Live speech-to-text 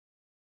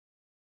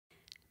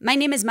My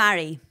name is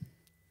Mhairi.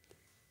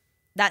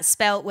 That's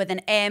spelt with an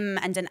M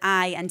and an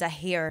I and a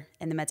hair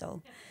in the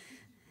middle.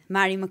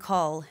 Mhairi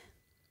McCall.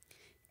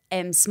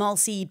 Small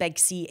c, big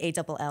C,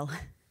 A-double-L.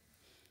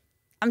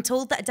 I'm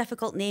told that a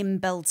difficult name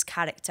builds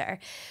character,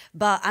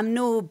 but I'm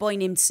no boy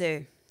named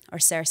Sue or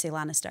Cersei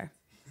Lannister.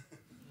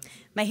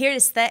 My hair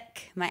is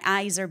thick, my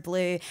eyes are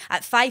blue.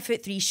 At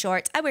 5'3"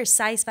 short, I wear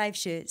size 5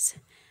 shoes.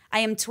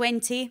 I am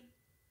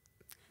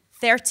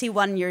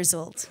 31 years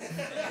old.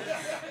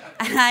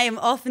 And I am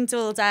often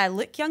told I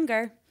look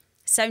younger,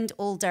 sound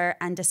older,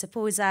 and I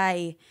suppose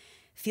I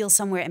feel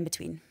somewhere in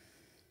between.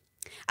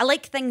 I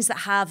like things that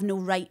have no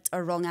right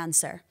or wrong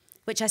answer,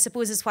 which I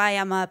suppose is why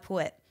I'm a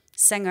poet,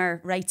 singer,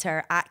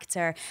 writer,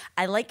 actor.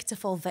 I like to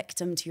fall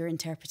victim to your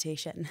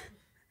interpretation.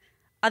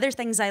 Other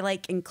things I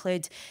like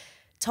include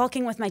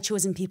talking with my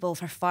chosen people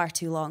for far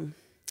too long,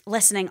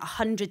 listening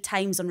 100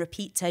 times on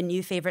repeat to a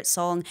new favourite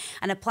song,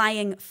 and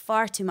applying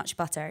far too much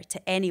butter to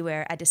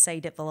anywhere I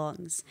decide it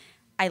belongs.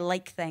 I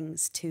like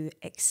things to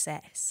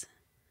excess,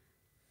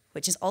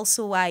 which is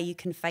also why you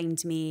can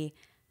find me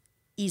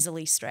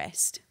easily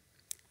stressed,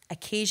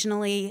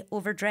 occasionally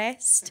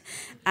overdressed,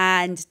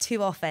 and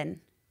too often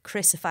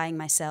crucifying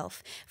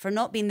myself for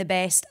not being the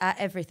best at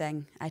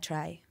everything I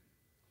try.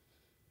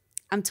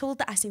 I'm told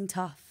that I seem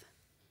tough,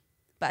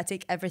 but I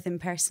take everything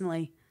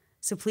personally.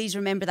 So please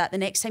remember that the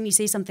next time you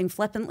say something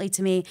flippantly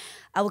to me,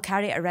 I will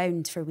carry it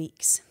around for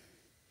weeks.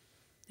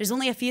 There's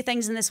only a few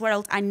things in this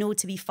world I know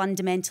to be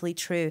fundamentally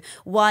true.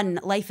 1,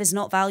 life is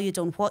not valued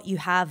on what you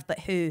have,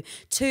 but who.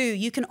 2,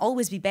 you can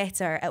always be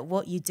better at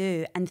what you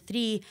do. And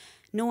 3,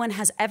 no one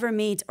has ever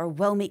made or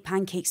will make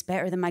pancakes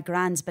better than my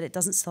grands, but it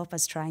doesn't stop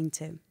us trying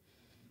to.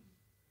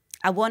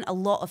 I want a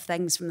lot of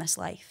things from this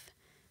life,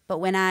 but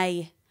when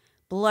I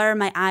blur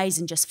my eyes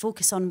and just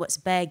focus on what's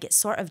big, it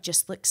sort of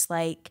just looks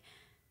like,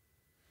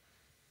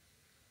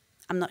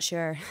 I'm not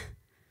sure.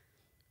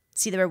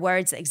 See, there were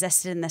words that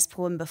existed in this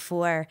poem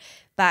before,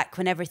 back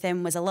when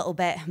everything was a little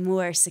bit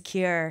more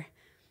secure.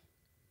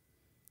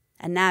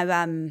 And now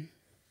I'm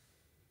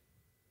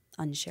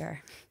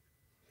unsure.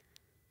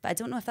 But I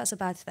don't know if that's a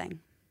bad thing.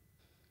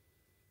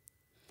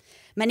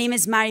 My name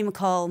is Mhairi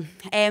McCall.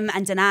 M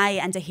and an I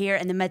and a hair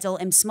in the middle.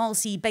 Small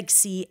c, big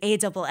C,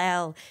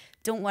 A-double-L.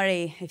 Don't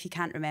worry if you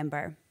can't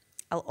remember.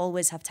 I'll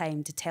always have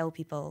time to tell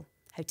people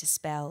how to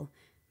spell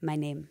my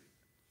name.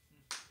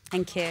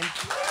 Thank you.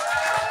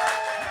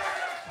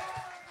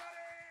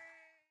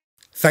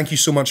 Thank you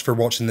so much for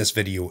watching this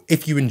video.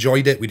 If you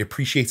enjoyed it, we'd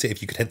appreciate it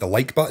if you could hit the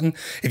like button,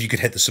 if you could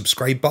hit the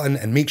subscribe button,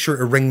 and make sure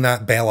to ring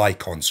that bell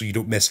icon so you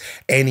don't miss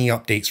any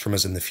updates from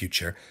us in the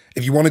future.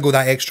 If you want to go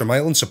that extra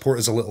mile and support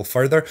us a little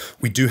further,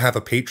 we do have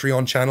a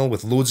Patreon channel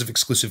with loads of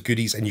exclusive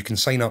goodies, and you can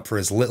sign up for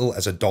as little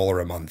as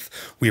 $1 a month.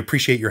 We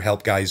appreciate your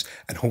help, guys,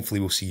 and hopefully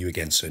we'll see you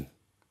again soon.